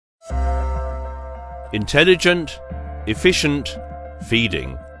Intelligent, efficient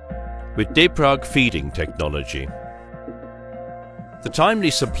feeding with DEPRAG feeding technology. The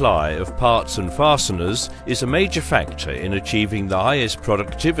timely supply of parts and fasteners is a major factor in achieving the highest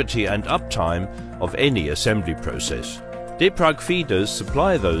productivity and uptime of any assembly process. DEPRAG feeders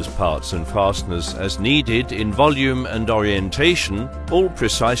supply those parts and fasteners as needed in volume and orientation, all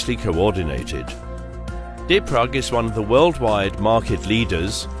precisely coordinated. DEPRAG is one of the worldwide market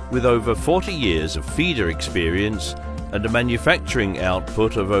leaders with over 40 years of feeder experience and a manufacturing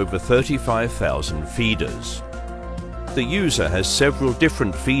output of over 35,000 feeders. The user has several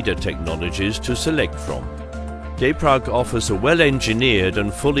different feeder technologies to select from. DEPRAG offers a well-engineered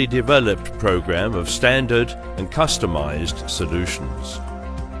and fully developed program of standard and customized solutions.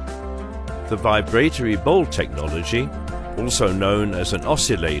 The vibratory bowl technology, also known as an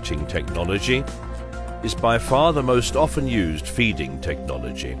oscillating technology, is by far the most often used feeding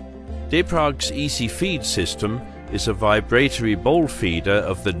technology. DEPRAG's eacy feed system is a vibratory bowl feeder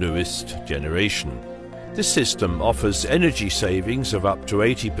of the newest generation. This system offers energy savings of up to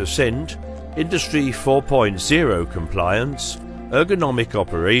 80%, Industry 4.0 compliance, ergonomic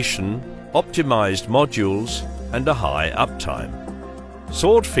operation, optimized modules, and a high uptime.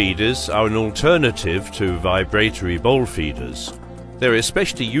 Sword feeders are an alternative to vibratory bowl feeders. They're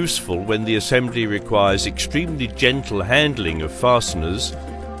especially useful when the assembly requires extremely gentle handling of fasteners,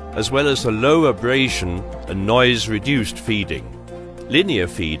 as well as a low abrasion and noise-reduced feeding. Linear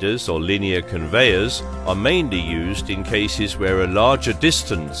feeders or linear conveyors are mainly used in cases where a larger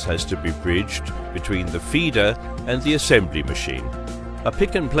distance has to be bridged between the feeder and the assembly machine. A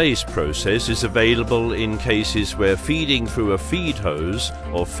pick-and-place process is available in cases where feeding through a feed hose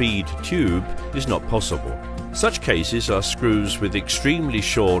or feed tube is not possible. Such cases are screws with extremely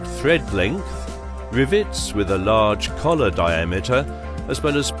short thread length, rivets with a large collar diameter, as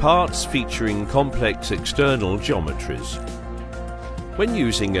well as parts featuring complex external geometries. When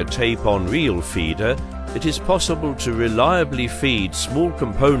using a tape-on-reel feeder, it is possible to reliably feed small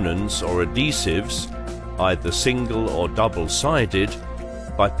components or adhesives, either single or double-sided,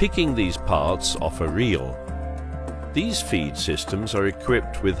 by picking these parts off a reel. These feed systems are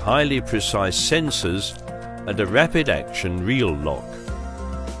equipped with highly precise sensors and a rapid-action reel lock.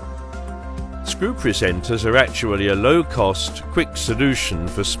 Screw presenters are actually a low-cost, quick solution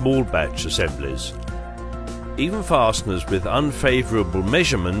for small-batch assemblies. Even fasteners with unfavorable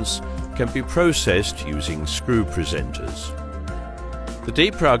measurements can be processed using screw presenters. The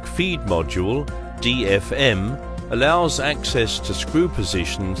DEPRAG feed module, DFM, allows access to screw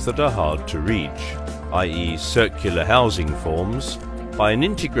positions that are hard to reach, i.e. circular housing forms, by an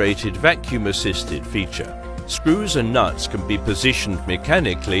integrated vacuum-assisted feature. Screws and nuts can be positioned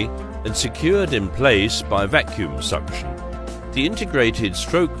mechanically and secured in place by vacuum suction. The integrated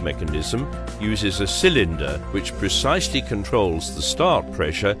stroke mechanism uses a cylinder which precisely controls the start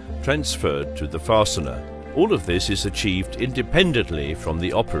pressure transferred to the fastener. All of this is achieved independently from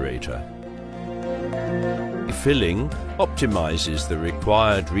the operator. Filling optimizes the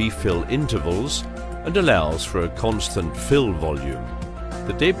required refill intervals and allows for a constant fill volume.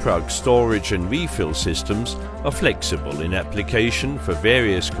 The DEPRAG storage and refill systems are flexible in application for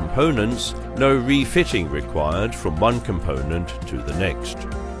various components, no refitting required from one component to the next.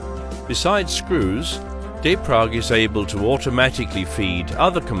 Besides screws, DEPRAG is able to automatically feed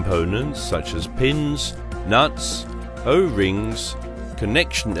other components such as pins, nuts, O-rings,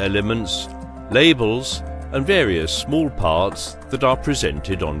 connection elements, labels, and various small parts that are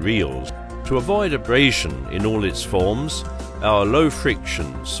presented on reels. To avoid abrasion in all its forms, our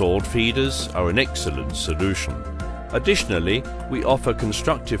low-friction sword feeders are an excellent solution. Additionally, we offer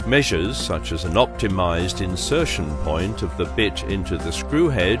constructive measures such as an optimized insertion point of the bit into the screw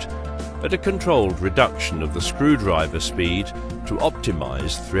head and a controlled reduction of the screwdriver speed to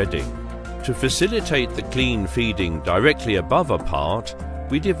optimize threading. To facilitate the clean feeding directly above a part,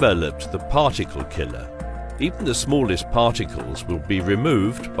 we developed the particle killer. Even the smallest particles will be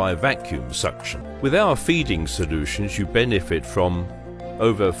removed by vacuum suction. With our feeding solutions, you benefit from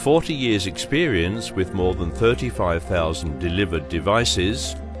over 40 years experience with more than 35,000 delivered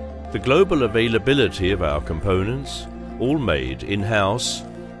devices, the global availability of our components, all made in-house,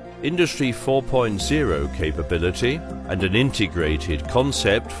 Industry 4.0 capability and an integrated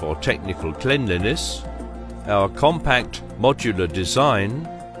concept for technical cleanliness, our compact modular design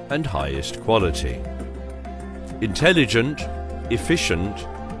and highest quality. Intelligent, efficient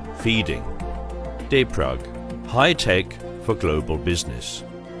feeding. DEPRAG, high-tech for global business.